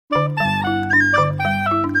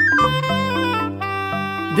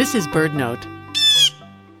This is BirdNote.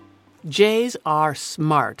 Jays are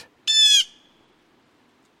smart.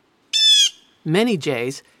 Many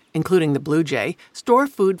jays, including the blue jay, store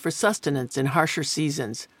food for sustenance in harsher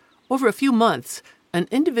seasons. Over a few months, an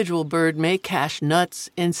individual bird may cache nuts,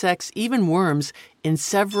 insects, even worms in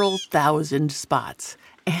several thousand spots,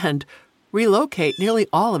 and relocate nearly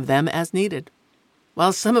all of them as needed.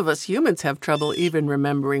 While some of us humans have trouble even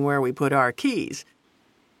remembering where we put our keys,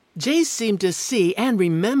 jays seem to see and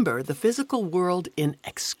remember the physical world in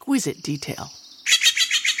exquisite detail.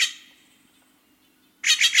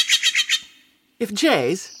 If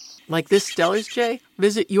jays, like this Steller's jay,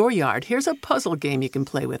 visit your yard, here's a puzzle game you can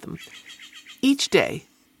play with them. Each day,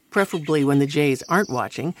 preferably when the jays aren't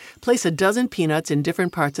watching, place a dozen peanuts in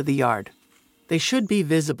different parts of the yard. They should be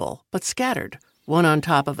visible, but scattered. One on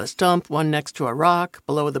top of a stump, one next to a rock,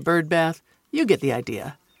 below the bird bath. You get the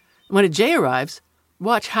idea. When a jay arrives,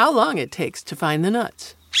 watch how long it takes to find the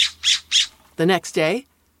nuts. The next day,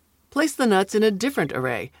 place the nuts in a different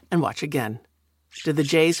array and watch again. Did the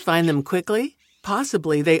jays find them quickly?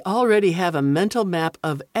 Possibly they already have a mental map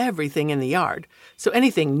of everything in the yard, so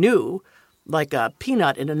anything new, like a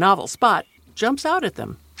peanut in a novel spot, jumps out at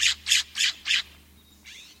them.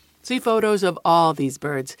 See photos of all these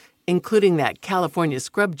birds, including that California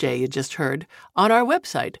scrub jay you just heard, on our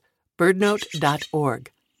website,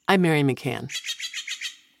 birdnote.org. I'm Mary McCann.